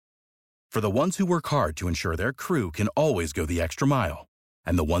For the ones who work hard to ensure their crew can always go the extra mile,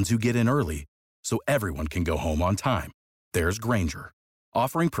 and the ones who get in early so everyone can go home on time, there's Grainger,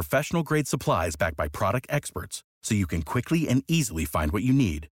 offering professional-grade supplies backed by product experts so you can quickly and easily find what you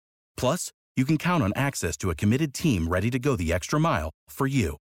need. Plus, you can count on access to a committed team ready to go the extra mile for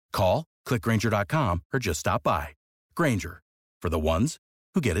you. Call, click Grainger.com, or just stop by. Grainger, for the ones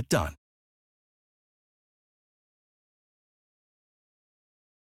who get it done.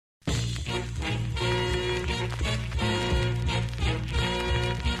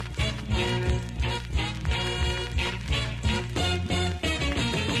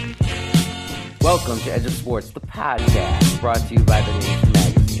 Welcome to Edge of Sports, the podcast brought to you by The Nation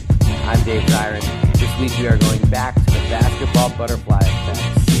magazine. I'm Dave Zirin. This week we are going back to the Basketball Butterfly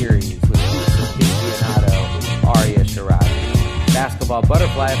Effect series with aficionado Aria Shirazi. Basketball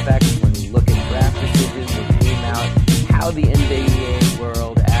Butterfly Effect is when we look at draft decisions that came out, how the NBA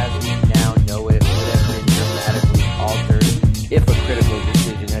world as we now know it would have been dramatically altered if a critical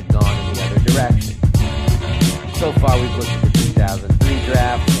decision had gone in the other direction. So far we've looked at the 2003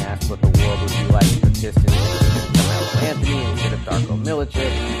 draft and asked what the world would be like if the Pistons had Carmelo Anthony instead of Darko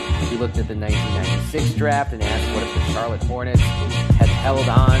Milicic. We looked at the 1996 draft and asked what if the Charlotte Hornets had held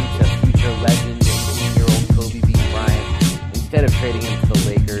on to future legend 18-year-old Kobe B. Bryant instead of trading him to the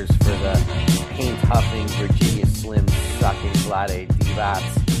Lakers for the paint-huffing Virginia Slim sucking Vlade Divac.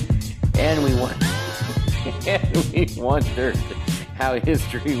 And we wondered how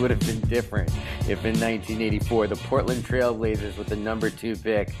history would have been different if in 1984 the Portland Trail Blazers with the number 2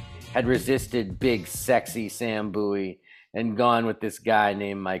 pick had resisted big, sexy Sam Bowie and gone with this guy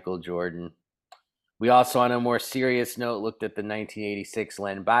named Michael Jordan. We also, on a more serious note, looked at the 1986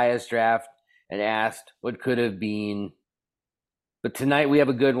 Len Bias draft and asked what could have been. But tonight we have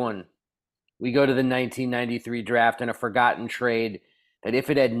a good one. We go to the 1993 draft and a forgotten trade that if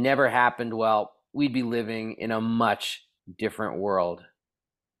it had never happened, well, we'd be living in a much different world.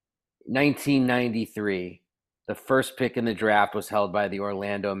 1993, the first pick in the draft was held by the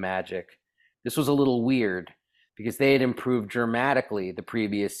Orlando Magic. This was a little weird because they had improved dramatically the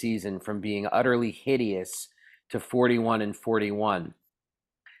previous season from being utterly hideous to 41-41,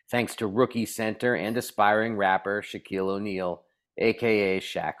 thanks to rookie center and aspiring rapper Shaquille O'Neal, aka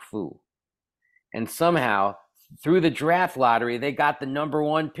Shaq Fu. And somehow, through the draft lottery, they got the number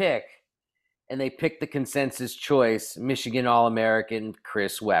 1 pick. And they picked the consensus choice, Michigan All-American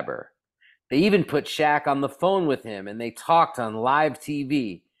Chris Webber. They even put Shaq on the phone with him, and they talked on live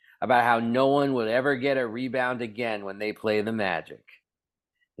TV about how no one would ever get a rebound again when they play the Magic.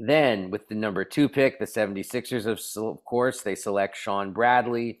 Then, with the number 2 pick, the 76ers, of course, they select Sean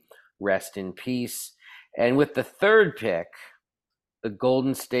Bradley, rest in peace. And with the 3rd pick, the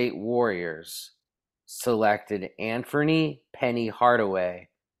Golden State Warriors selected Anthony Penny Hardaway,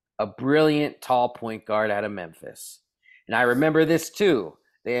 a brilliant tall point guard out of Memphis. And I remember this too.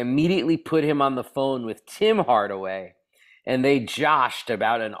 They immediately put him on the phone with Tim Hardaway, and they joshed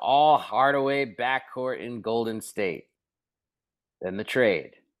about an all Hardaway backcourt in Golden State. Then the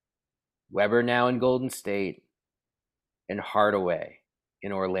trade. Webber now in Golden State, and Hardaway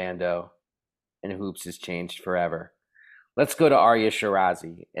in Orlando, and hoops has changed forever. Let's go to Aria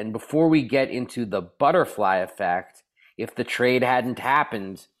Shirazi. And before we get into the butterfly effect, if the trade hadn't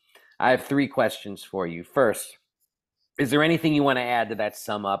happened, I have 3 questions for you. First, is there anything you want to add to that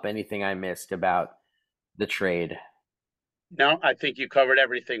sum up? Anything I missed about the trade? No, I think you covered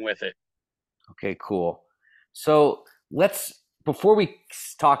everything with it. Okay, cool. So before we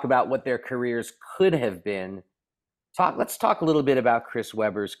talk about what their careers could have been, let's talk a little bit about Chris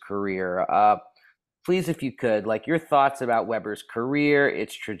Webber's career. Please, if you could, your thoughts about Webber's career,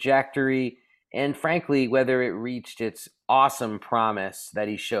 its trajectory, and frankly, whether it reached its awesome promise that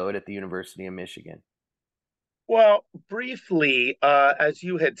he showed at the University of Michigan. Well, briefly, as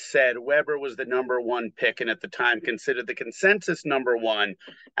you had said, Webber was the number 1 pick and at the time considered the consensus number 1.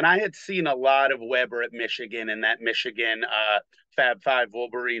 And I had seen a lot of Webber at Michigan and that Michigan Fab Five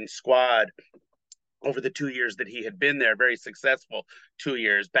Wolverine squad over the 2 years that he had been there. Very successful 2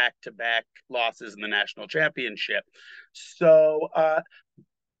 years, back-to-back losses in the national championship. So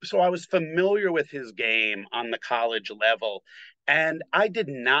I was familiar with his game on the college level, and I did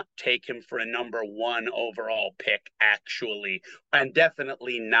not take him for a number 1 overall pick, actually, and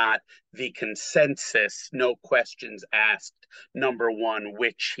definitely not the consensus, no questions asked, number 1,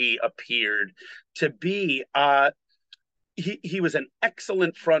 which he appeared to be. He was an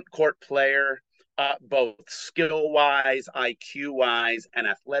excellent front court player, both skill-wise, IQ-wise, and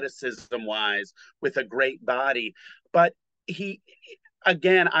athleticism-wise, with a great body. But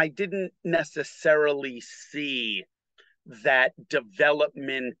again, I didn't necessarily see that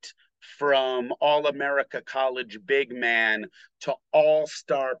development from All America college big man to all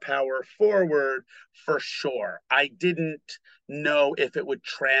star power forward for sure. I didn't know if it would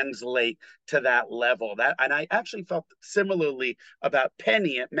translate to that level. That, and I actually felt similarly about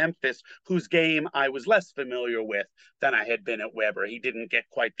Penny at Memphis, whose game I was less familiar with than I had been at Weber. He didn't get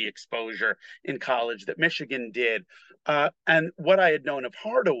quite the exposure in college that Michigan did. And what I had known of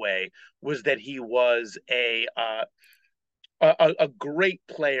Hardaway was that he was a great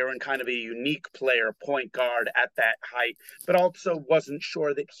player and kind of a unique player, point guard at that height, but also wasn't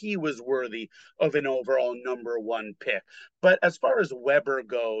sure that he was worthy of an overall number one pick. But as far as Weber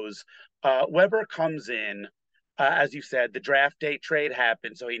goes, Weber comes in. As you said, the draft day trade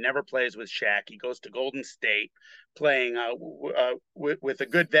happened, so he never plays with Shaq. He goes to Golden State, playing with a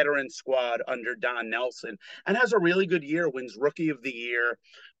good veteran squad under Don Nelson, and has a really good year. Wins Rookie of the Year,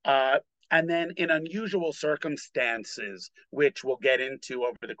 uh, and then in unusual circumstances, which we'll get into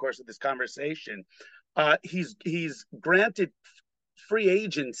over the course of this conversation, he's granted free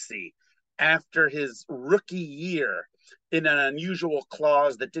agency after his rookie year in an unusual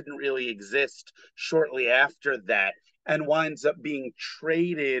clause that didn't really exist shortly after that, and winds up being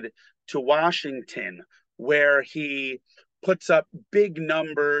traded to Washington, where he puts up big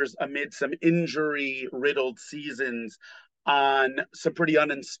numbers amid some injury riddled seasons on some pretty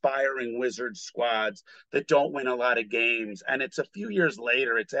uninspiring Wizards squads that don't win a lot of games. And it's a few years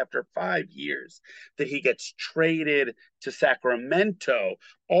later, it's after 5 years, that he gets traded to Sacramento,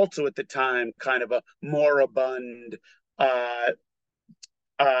 also at the time kind of a moribund uh,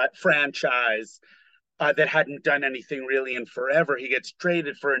 franchise that hadn't done anything really in forever. He gets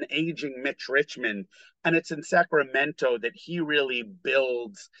traded for an aging Mitch Richmond, and it's in Sacramento that he really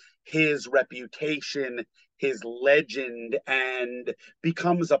builds his reputation, his legend, and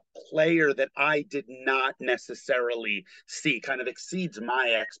becomes a player that I did not necessarily see, kind of exceeds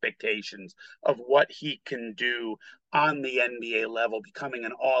my expectations of what he can do on the NBA level, becoming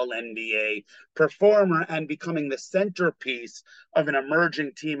an all NBA performer and becoming the centerpiece of an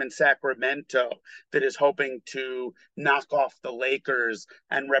emerging team in Sacramento that is hoping to knock off the Lakers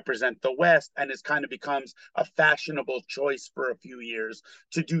and represent the West, and is kind of becomes a fashionable choice for a few years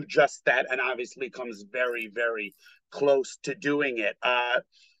to do just that, and obviously comes very, very close to doing it.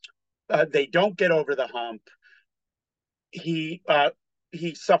 They don't get over the hump. He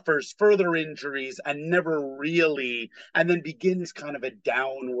he suffers further injuries and never really, and then begins kind of a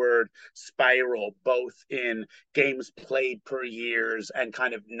downward spiral, both in games played per years and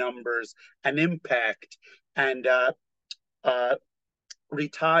kind of numbers and impact, and uh,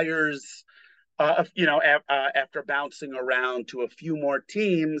 retires, after bouncing around to a few more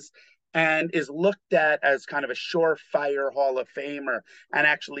teams, and is looked at as kind of a surefire Hall of Famer, and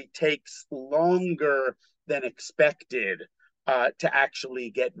actually takes longer than expected to actually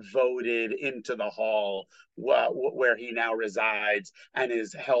get voted into the hall where he now resides, and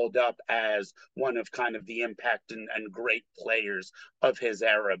is held up as one of kind of the impact and great players of his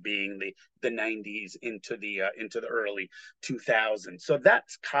era, being the 90s into the early 2000s. So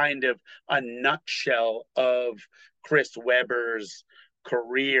that's kind of a nutshell of Chris Webber's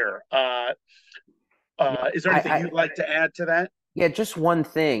career. Is there anything you'd like to add to that? Yeah, just one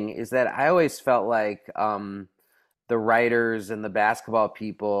thing is that I always felt like the writers and the basketball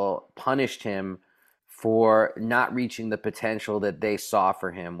people punished him for not reaching the potential that they saw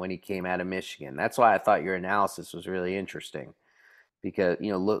for him when he came out of Michigan. That's why I thought your analysis was really interesting because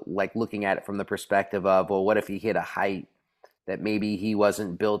looking at it from the perspective of, well, what if he hit a height that maybe he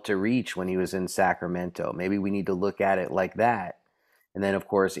wasn't built to reach when he was in Sacramento? Maybe we need to look at it like that. And then, of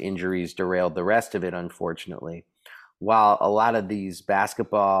course, injuries derailed the rest of it, unfortunately. While a lot of these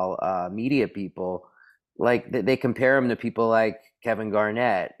basketball media people, like they compare him to people like Kevin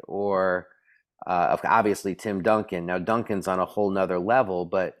Garnett or obviously Tim Duncan. Now Duncan's on a whole nother level,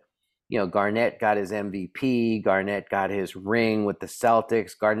 but Garnett got his MVP. Garnett got his ring with the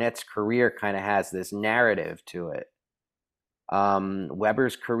Celtics. Garnett's career kind of has this narrative to it.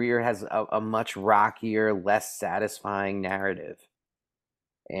 Webber's career has a much rockier, less satisfying narrative,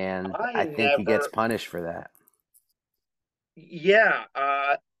 and I I think he gets never, punished for that. yeah,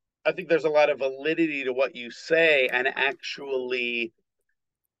 I think there's a lot of validity to what you say, and actually,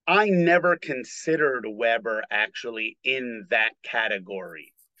 I never considered Weber actually in that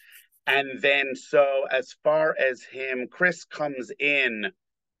category. And then, so as far as him, Chris comes in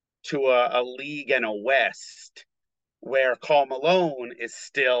to a league and a West where Karl Malone is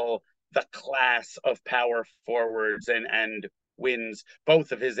still the class of power forwards and wins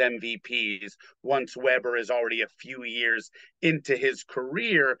both of his MVPs once Weber is already a few years into his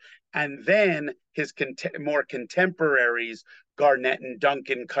career. And then his more contemporaries, Garnett and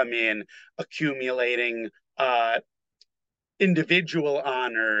Duncan, come in, accumulating individual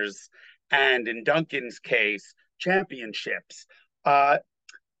honors, and in Duncan's case, championships. Uh,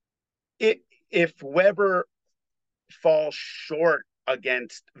 if Weber falls short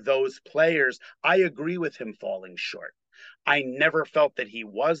against those players, I agree with him falling short. I never felt that he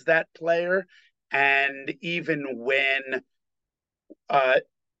was that player. And even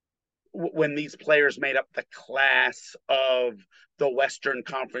when these players made up the class of the Western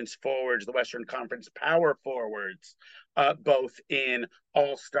Conference forwards, the Western Conference power forwards, both in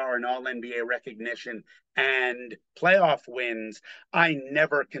All-Star and All-NBA recognition and playoff wins, I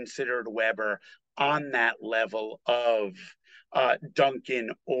never considered Weber on that level of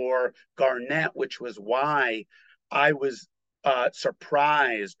Duncan or Garnett, which was why I was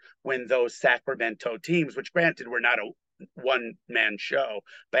surprised when those Sacramento teams, which granted were not a one-man show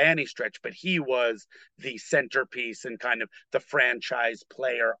by any stretch, but he was the centerpiece and kind of the franchise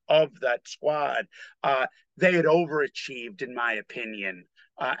player of that squad. They had overachieved, in my opinion,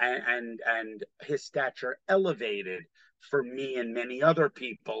 and his stature elevated for me and many other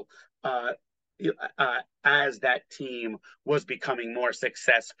people as that team was becoming more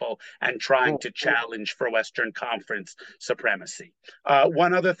successful and trying to challenge for Western Conference supremacy.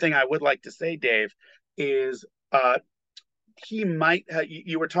 One other thing I would like to say, Dave, is he might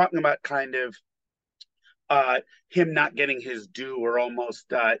you were talking about kind of him not getting his due, or almost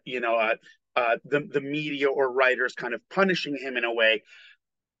the media or writers kind of punishing him in a way.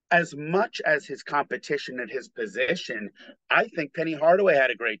 As much as his competition at his position, I think Penny Hardaway had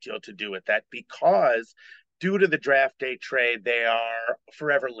a great deal to do with that, because due to the draft day trade, they are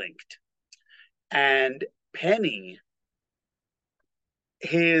forever linked. And Penny,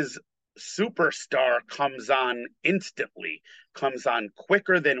 his superstar, comes on instantly, comes on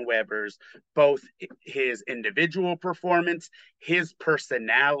quicker than Weber's, both his individual performance, his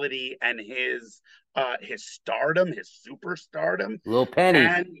personality, and his stardom, his superstardom. Little Penny.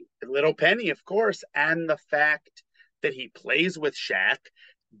 And Little Penny, of course, and the fact that he plays with Shaq,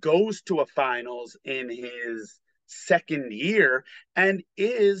 goes to a finals in his second year, and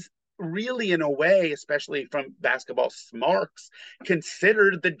is really, in a way, especially from basketball smarks,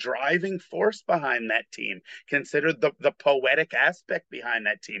 considered the driving force behind that team, considered the poetic aspect behind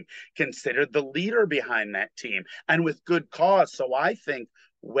that team, considered the leader behind that team, and with good cause. So I think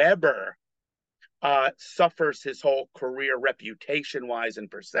Weber suffers his whole career reputation-wise and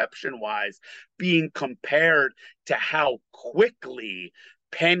perception-wise, being compared to how quickly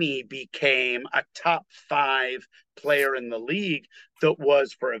Penny became a top 5 player in the league that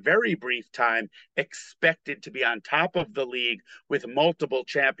was, for a very brief time, expected to be on top of the league with multiple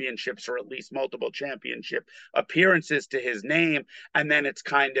championships, or at least multiple championship appearances to his name. And then it's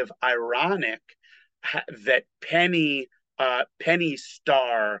kind of ironic that Penny's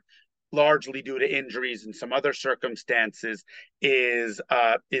star, largely due to injuries and some other circumstances, is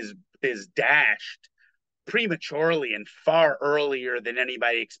dashed prematurely and far earlier than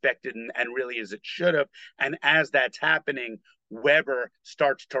anybody expected, and really as it should have. And as that's happening, Weber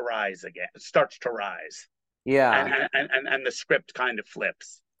starts to rise. Yeah. And the script kind of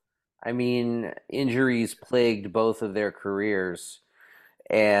flips. I mean, injuries plagued both of their careers.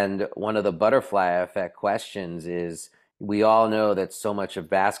 And one of the butterfly effect questions is, we all know that so much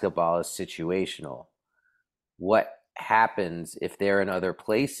of basketball is situational. What happens if they're in other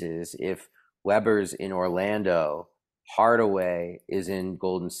places? If Weber's in Orlando, Hardaway is in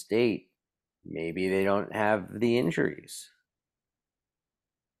Golden State, maybe they don't have the injuries.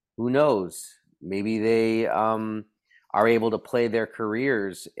 Who knows? Maybe they are able to play their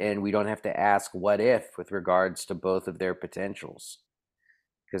careers, and we don't have to ask what if with regards to both of their potentials.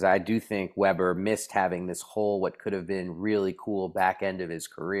 Because I do think Weber missed having this whole, what could have been really cool back end of his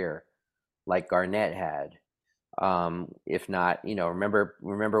career, like Garnett had. If not,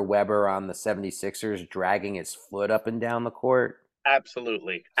 remember Weber on the 76ers dragging his foot up and down the court?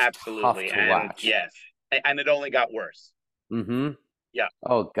 Absolutely. Tough to watch. Yes. And it only got worse. Mm-hmm. Yeah.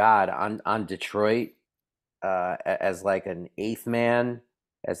 Oh God, on Detroit, as like an 8th man,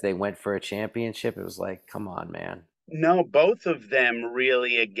 as they went for a championship, it was like, come on, man. No, both of them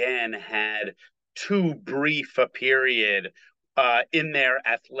really, again, had too brief a period in their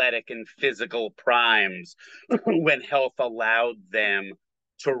athletic and physical primes when health allowed them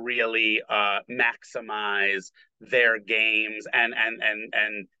to really maximize their games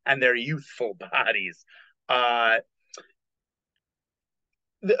and their youthful bodies.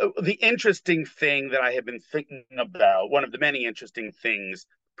 the interesting thing that I have been thinking about, one of the many interesting things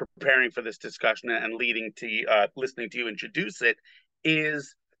preparing for this discussion and leading to listening to you introduce it,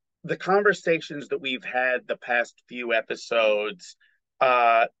 is the conversations that we've had the past few episodes,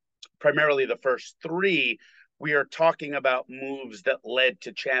 uh, primarily the first three. We are talking about moves that led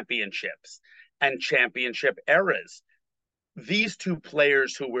to championships and championship eras. These two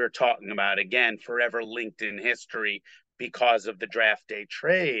players who we're talking about, again, forever linked in history because of the draft day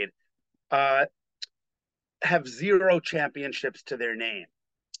trade, uh, have zero championships to their name,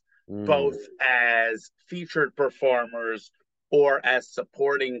 Mm, both as featured performers or as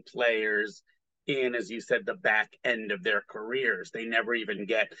supporting players in, as you said, the back end of their careers. They never even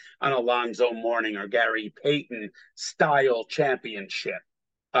get an Alonzo Mourning or Gary Payton style championship,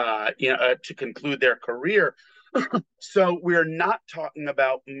 to conclude their career. So we're not talking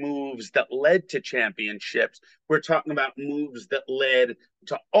about moves that led to championships. We're talking about moves that led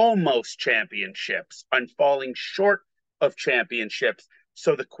to almost championships and falling short of championships.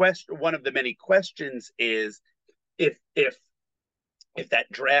 So the question, one of the many questions is, if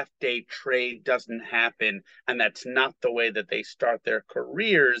that draft day trade doesn't happen and that's not the way that they start their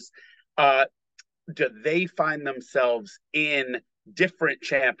careers, uh, do they find themselves in different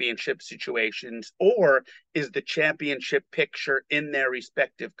championship situations, or is the championship picture in their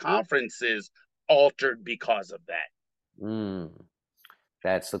respective conferences altered because of that? mm.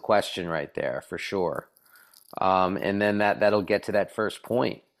 That's the question right there for sure. And then that'll get to that first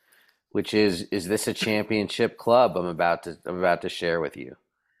point, which is this a championship club I'm about to share with you?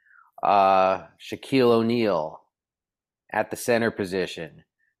 Shaquille O'Neal at the center position,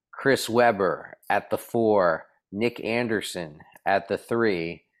 Chris Webber at the four, Nick Anderson at the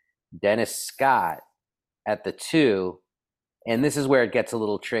three, Dennis Scott at the two, and this is where it gets a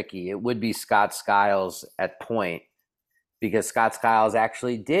little tricky. It would be Scott Skiles at point, because Scott Skiles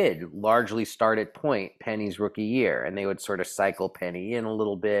actually did largely start at point Penny's rookie year, and they would sort of cycle Penny in a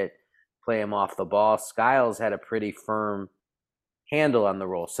little bit, play him off the ball. Skiles had a pretty firm handle on the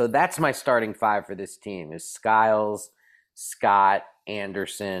role. So that's my starting five for this team: is Skiles, Scott,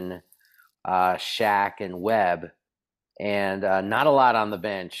 Anderson, Shaq, and Webb, and not a lot on the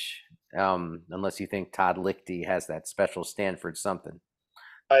bench, unless you think Todd Lichty has that special Stanford something.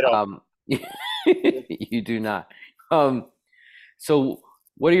 I don't. Um, you do not. Um, so,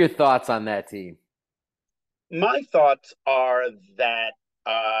 what are your thoughts on that team? My thoughts are that,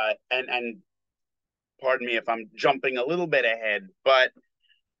 and pardon me if I'm jumping a little bit ahead, but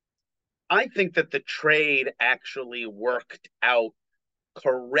I think that the trade actually worked out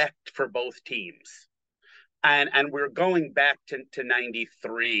correct for both teams. And we're going back to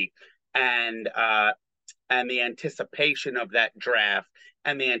 93, and the anticipation of that draft,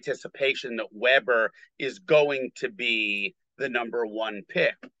 and the anticipation that Weber is going to be the number one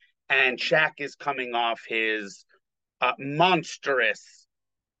pick. And Shaq is coming off his monstrous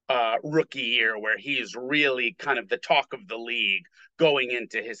rookie year, where he's really kind of the talk of the league going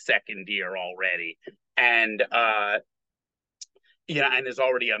into his second year already. And, and is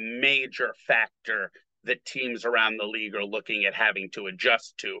already a major factor that teams around the league are looking at having to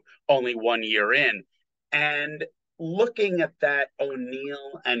adjust to only 1 year in. And looking at that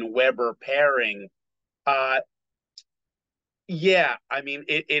O'Neal and Weber pairing, uh, yeah, I mean,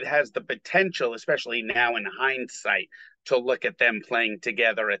 it has the potential, especially now in hindsight, to look at them playing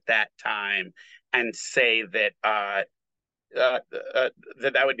together at that time and say that uh,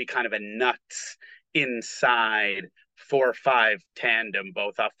 that would be kind of a nuts inside 4-5 tandem,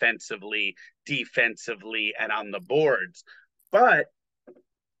 both offensively, defensively, and on the boards. But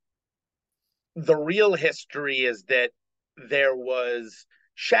the real history is that there was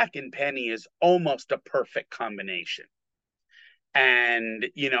Shaq and Penny is almost a perfect combination. And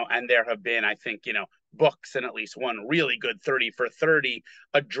there have been, I think, books and at least one really good 30 for 30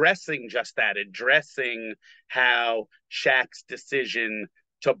 addressing just that, addressing how Shaq's decision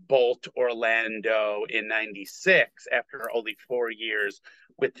to bolt Orlando in 96 after only 4 years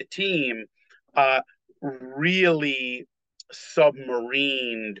with the team really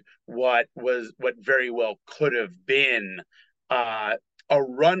submarined what very well could have been uh, a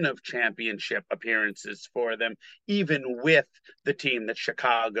run of championship appearances for them, even with the team that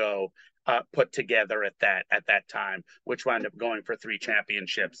Chicago put together at that time, which wound up going for 3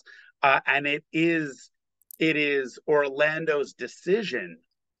 championships. And it is Orlando's decision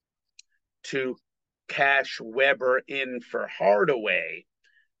to cash Weber in for Hardaway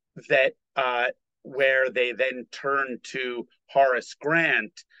that where they then turn to Horace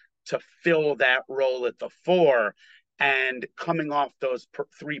Grant to fill that role at the four. And coming off those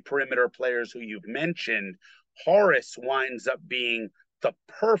three perimeter players who you've mentioned, Horace winds up being the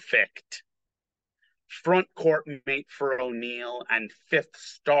perfect front court mate for O'Neal and fifth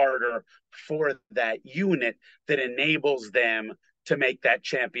starter for that unit that enables them to make that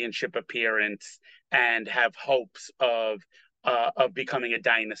championship appearance and have hopes of becoming a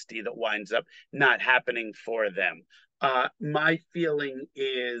dynasty that winds up not happening for them. My feeling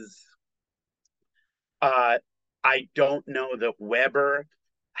is uh, I don't know that Weber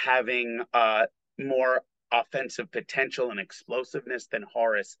having more offensive potential and explosiveness than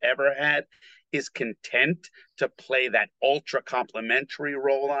Horace ever had is content to play that ultra complementary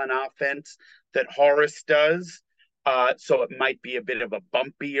role on offense that Horace does. So it might be a bit of a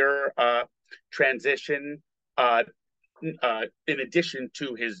bumpier transition in addition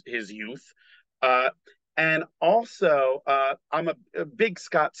to his youth. And also, I'm a big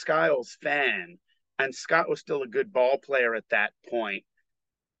Scott Skiles fan, and Scott was still a good ball player at that point.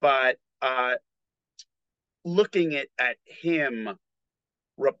 But looking at him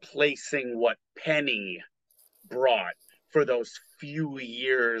replacing what Penny brought for those few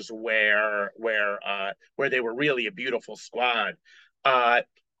years where they were really a beautiful squad, I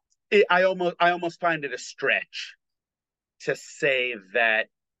almost find it a stretch to say that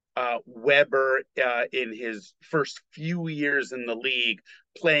Weber, in his first few years in the league,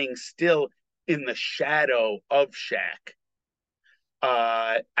 playing still in the shadow of Shaq,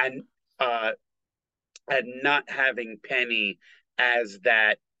 uh, and uh, and not having Penny as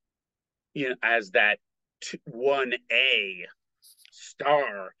that, as that 1A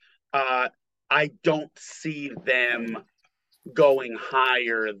star, I don't see them going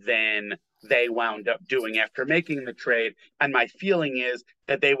higher than they wound up doing after making the trade. And my feeling is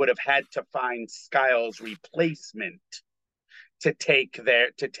that they would have had to find Skiles' replacement to take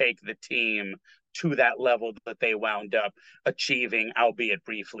the team to that level that they wound up achieving, albeit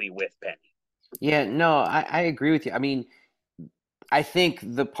briefly, with Penny. Yeah, no, I agree with you. I mean, I think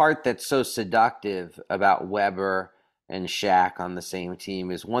the part that's so seductive about Weber and Shaq on the same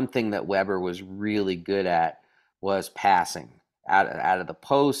team is one thing that Weber was really good at was passing out of the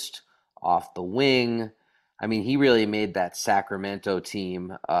post, off the wing. I mean, he really made that Sacramento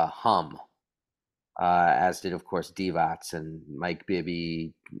team hum, as did, of course, Divac and Mike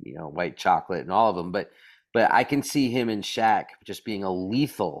Bibby, White Chocolate and all of them. But I can see him and Shaq just being a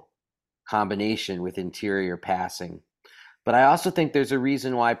lethal combination with interior passing. But I also think there's a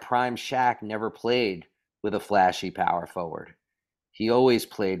reason why Prime Shaq never played with a flashy power forward. He always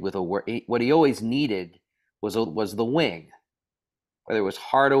played with what he always needed was the wing. Whether it was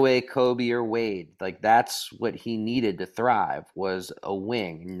Hardaway, Kobe, or Wade, like that's what he needed to thrive was a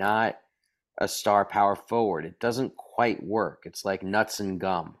wing, not a star power forward. It doesn't quite work. It's like nuts and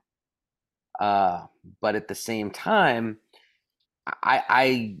gum. But at the same time,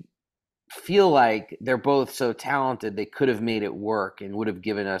 I feel like they're both so talented they could have made it work and would have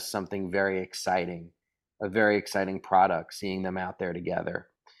given us something very exciting, a very exciting product seeing them out there together.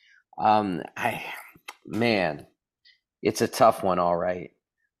 Man, it's a tough one, all right.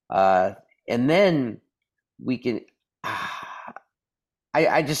 And then we can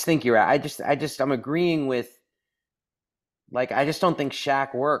I just think you're right. I'm agreeing with, like, I just don't think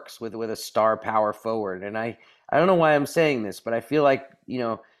Shaq works with a star power forward. And I don't know why I'm saying this, but I feel like,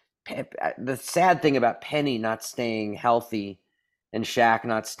 the sad thing about Penny not staying healthy and Shaq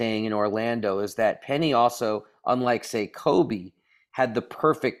not staying in Orlando is that Penny also, unlike, say, Kobe, had the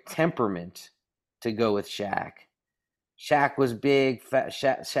perfect temperament to go with Shaq. Shaq was big,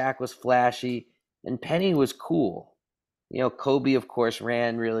 Shaq was flashy, and Penny was cool. Kobe, of course,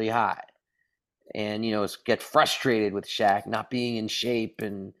 ran really hot and, get frustrated with Shaq not being in shape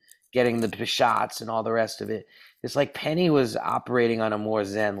and getting the shots and all the rest of it. It's like Penny was operating on a more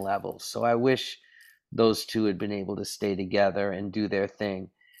zen level. So I wish those two had been able to stay together and do their thing.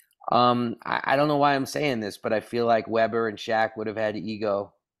 I don't know why I'm saying this, but I feel like Weber and Shaq would have had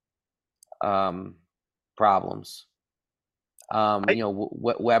ego problems.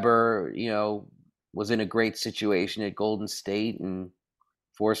 Weber, was in a great situation at Golden State and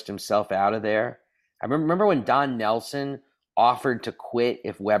forced himself out of there. I remember when Don Nelson offered to quit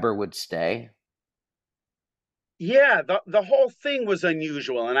if Weber would stay. Yeah, the whole thing was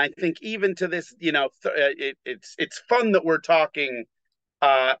unusual, and I think even to this, it's fun that we're talking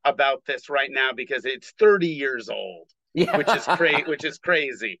about this right now because it's 30 years old, Yeah, which is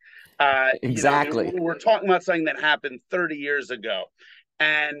crazy. exactly. We're talking about something that happened 30 years ago,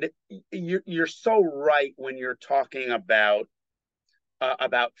 and you're so right when you're talking about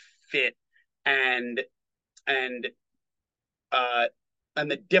fit and and uh, and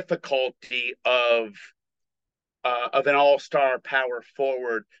the difficulty of of an all-star power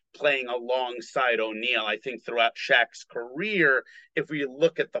forward playing alongside O'Neal. I think throughout Shaq's career, if we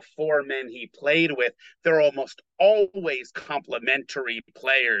look at the four men he played with, they're almost always complementary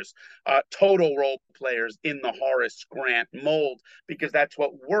players, total role players in the Horace Grant mold, because that's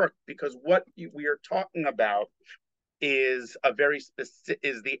what worked. Because what we are talking about is a very specific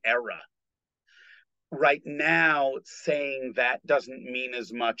is the era. Right now, saying that doesn't mean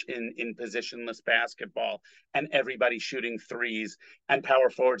as much in positionless basketball, and everybody shooting threes, and power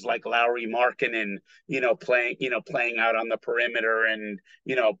forwards like Lauri Markkanen, playing out on the perimeter, and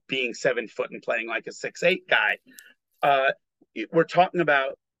being 7 foot and playing like a 6'8" guy. uh we're talking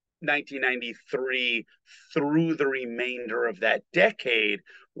about 1993 through the remainder of that decade,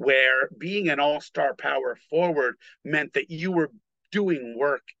 where being an all-star power forward meant that you were doing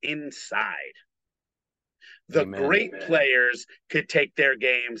work inside. The Amen. great players could take their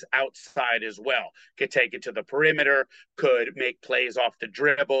games outside as well, could take it to the perimeter, could make plays off the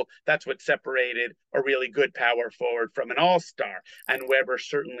dribble. That's what separated a really good power forward from an all-star. And Webber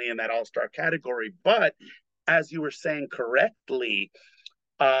certainly in that all-star category. But as you were saying correctly,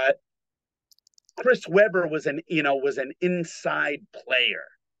 uh, Chris Webber was an inside player.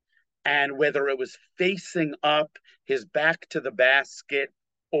 And whether it was facing up, his back to the basket,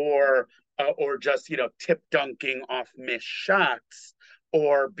 or just tip dunking off missed shots,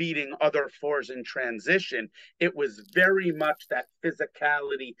 or beating other fours in transition, it was very much that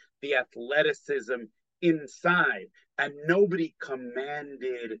physicality, the athleticism inside, and nobody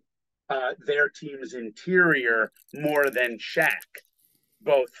commanded their team's interior more than Shaq,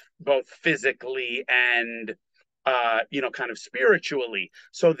 both physically and kind of spiritually.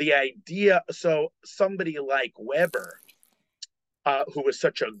 So the idea, so somebody like Webber, who was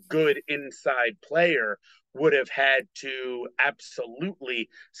such a good inside player, would have had to absolutely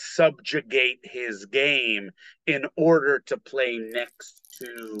subjugate his game in order to play next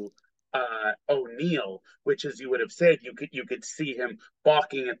to O'Neal, which, as you would have said, you could see him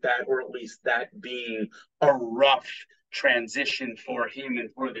balking at that, or at least that being a rough transition for him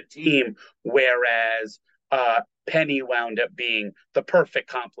and for the team. Whereas Penny wound up being the perfect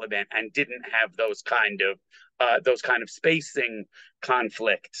complement and didn't have those kind of spacing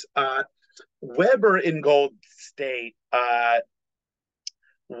conflicts. Webber in Gold State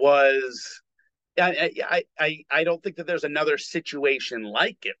was. I don't think that there's another situation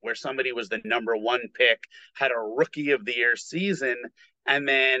like it, where somebody was the number one pick, had a rookie of the year season, and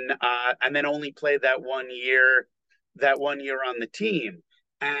then only played that one year on the team.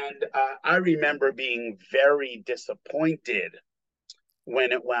 And I remember being very disappointed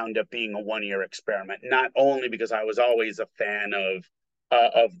when it wound up being a 1 year experiment. Not only because I was always a fan of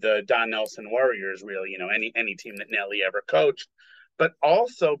the Don Nelson Warriors, really, any team that Nelly ever coached, but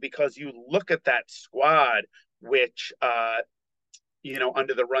also because you look at that squad, which under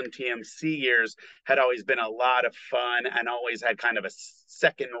the Run TMC years had always been a lot of fun and always had kind of a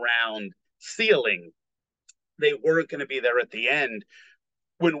second round ceiling. They weren't going to be there at the end.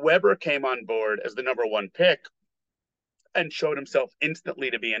 When Webber came on board as the number one pick and showed himself instantly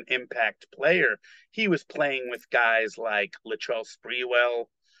to be an impact player, he was playing with guys like Latrell Sprewell,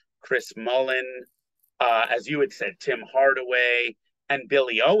 Chris Mullin, as you had said, Tim Hardaway, and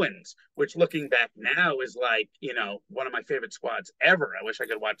Billy Owens, which, looking back now, is like, one of my favorite squads ever. I wish I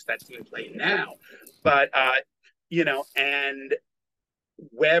could watch that team play now. But, and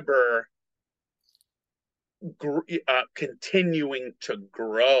Webber continuing to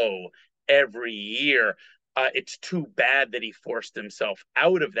grow every year. It's too bad that he forced himself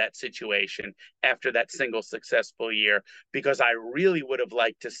out of that situation after that single successful year, because I really would have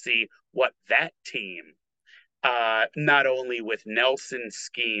liked to see what that team, not only with Nelson's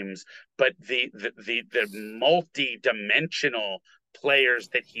schemes, but the multi-dimensional players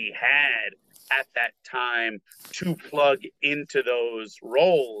that he had at that time to plug into those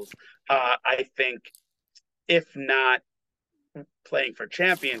roles. I think, if not playing for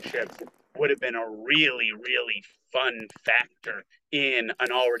championships, would have been a really, really fun factor in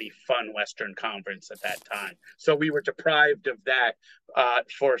an already fun Western Conference at that time. So we were deprived of that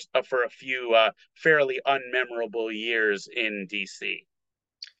for a few fairly unmemorable years in DC.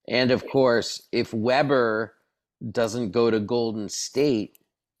 And of course, if Webber doesn't go to Golden State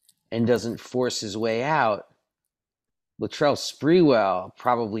and doesn't force his way out, Latrell Sprewell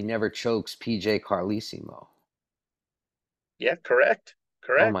probably never chokes PJ Carlesimo. Yeah, correct.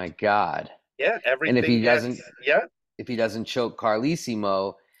 Oh my God. Yeah, everything. And if he gets, doesn't, yeah, if he doesn't choke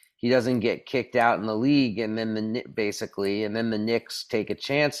Carlesimo, he doesn't get kicked out in the league, and then the Knicks take a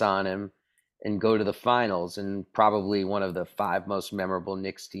chance on him and go to the finals, and probably one of the 5 most memorable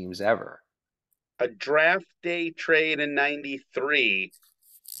Knicks teams ever. a draft day trade in 93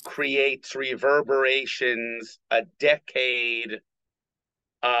 creates reverberations a decade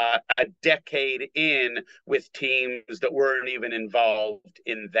in with teams that weren't even involved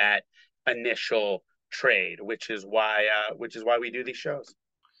in that initial trade, which is why we do these shows.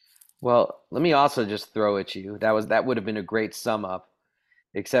 Well, let me also just throw at you. That would have been a great sum up.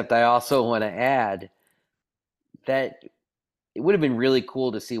 Except I also want to add that it would have been really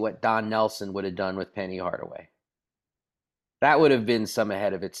cool to see what Don Nelson would have done with Penny Hardaway. That would have been some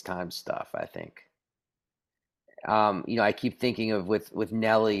ahead of its time stuff, I think. I keep thinking of with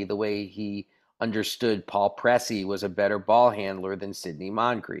Nelly, the way he understood Paul Pressey was a better ball handler than Sidney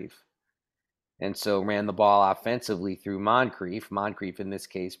Moncrief. And so ran the ball offensively through Moncrief in this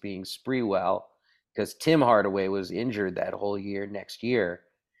case being Sprewell, because Tim Hardaway was injured that whole year next year.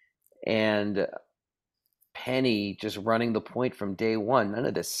 And Penny just running the point from day one. None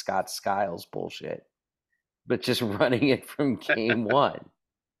of this Scott Skiles bullshit, but just running it from game one.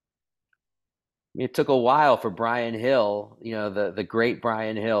 It took a while for Brian Hill, the great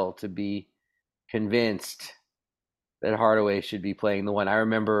Brian Hill, to be convinced that Hardaway should be playing the one. I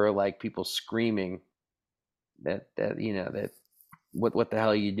remember like people screaming that what the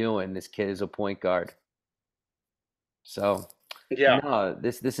hell are you doing? This kid is a point guard. So Yeah, no,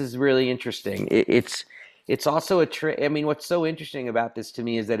 this is really interesting. It's also a trade. I mean, what's so interesting about this to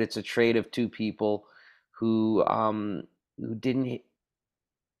me is that it's a trade of two people who didn't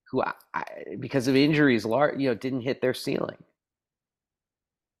who because of injuries, didn't hit their ceiling.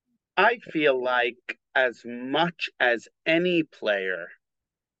 I feel like as much as any player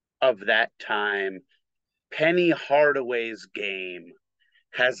of that time, Penny Hardaway's game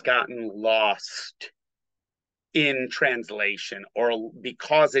has gotten lost in translation, or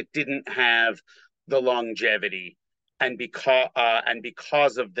because it didn't have the longevity, and because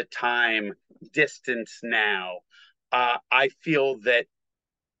of the time distance now. I feel that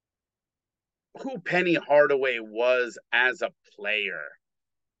who Penny Hardaway was as a player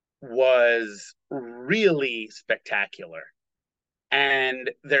was really spectacular, and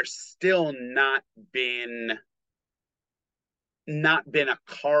there's still not been a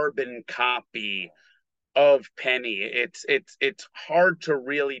carbon copy of Penny. It's hard to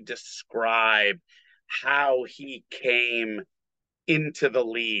really describe how he came into the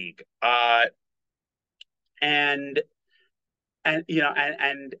league, and and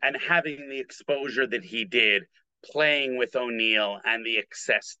having the exposure that he did, playing with O'Neal, and the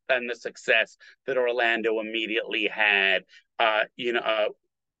success that Orlando immediately had,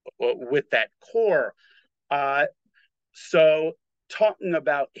 with that core. Uh, so talking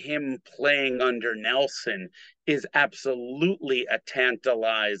about him playing under Nelson is absolutely a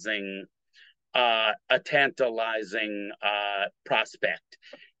tantalizing prospect.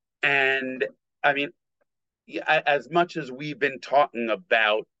 And I mean, as much as we've been talking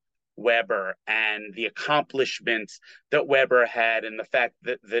about Webber and the accomplishments that Webber had, and the fact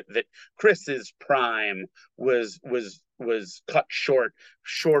that Chris's prime was cut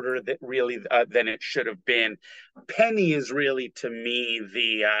shorter than it should have been. Penny is really, to me,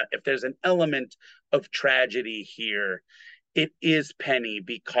 if there's an element of tragedy here, it is Penny,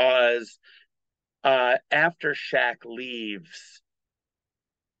 because after Shaq leaves,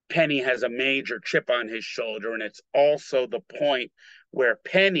 Penny has a major chip on his shoulder, and it's also the point where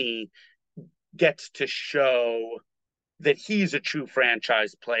Penny gets to show that he's a true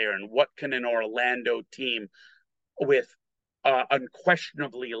franchise player, and what can an Orlando team with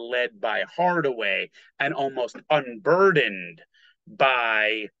unquestionably led by Hardaway and almost unburdened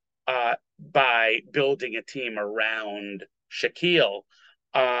by building a team around Shaquille.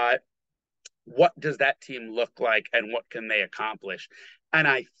 What does that team look like, and what can they accomplish? And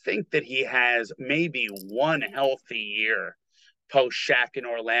I think that he has maybe one healthy year post Shaq in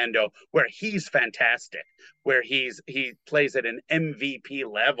Orlando where he's fantastic, where he plays at an MVP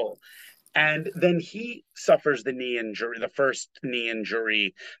level. And then he suffers the first knee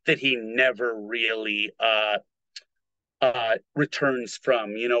injury that he never really returns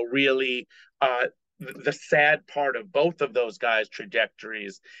from. Really, the sad part of both of those guys'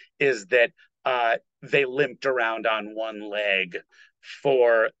 trajectories is that they limped around on one leg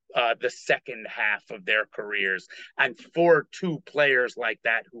for the second half of their careers. And for two players like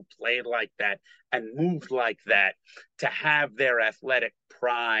that, who played like that and moved like that, to have their athletic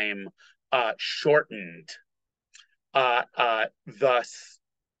prime shortened, thus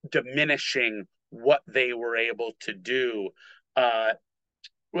diminishing what they were able to do,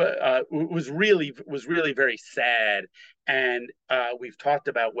 was really very sad. And we've talked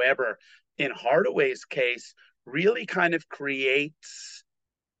about Webber. In Hardaway's case, really kind of creates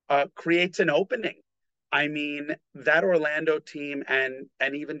creates an opening. I mean, that Orlando team and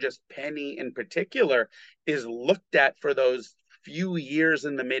even just Penny in particular is looked at for those few years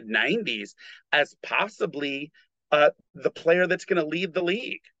in the mid 90s as possibly the player that's going to lead the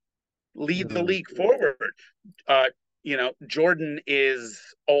Mm, league forward. Uh, Jordan is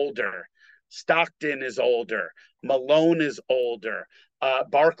older, Stockton is older, Malone is older,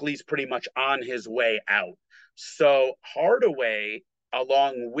 Barkley's pretty much on his way out. So Hardaway,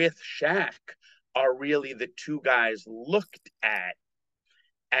 along with Shaq, are really the two guys looked at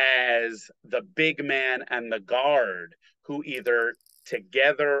as the big man and the guard who either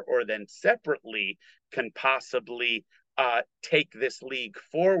together or then separately can possibly take this league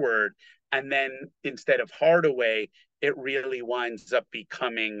forward. And then instead of Hardaway, it really winds up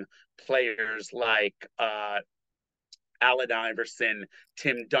becoming players like Allen Iverson,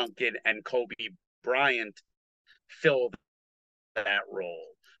 Tim Duncan, and Kobe Bryant fill that role,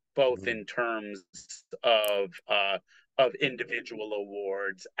 both mm, in terms of individual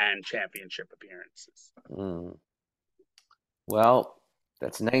awards and championship appearances. mm. Well,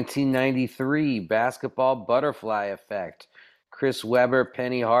 that's 1993 basketball butterfly effect. Chris Webber,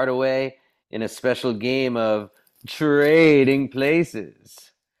 Penny Hardaway in a special game of Trading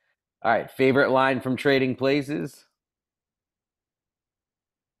Places. All right, favorite line from Trading Places?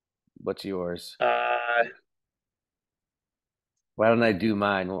 What's yours? Uh, Why don't I do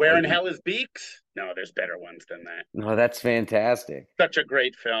mine? Where in Hell is Beaks? No, there's better ones than that. No, that's fantastic. Such a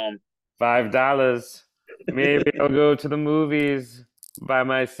great film. $5. Maybe I'll go to the movies by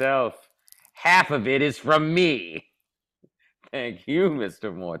myself. Half of it is from me. Thank you,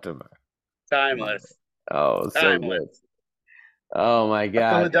 Mr. Mortimer. Timeless. Oh, so good. Timeless. Oh my A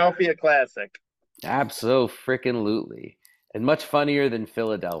God. Philadelphia classic. Abso-freaking-lutely. And much funnier than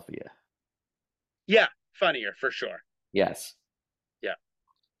Philadelphia. Yeah, funnier for sure. Yes. Yeah.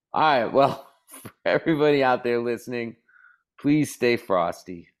 All right. Well, for everybody out there listening, please stay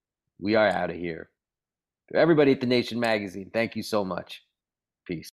frosty. We are out of here. To everybody at The Nation Magazine, thank you so much.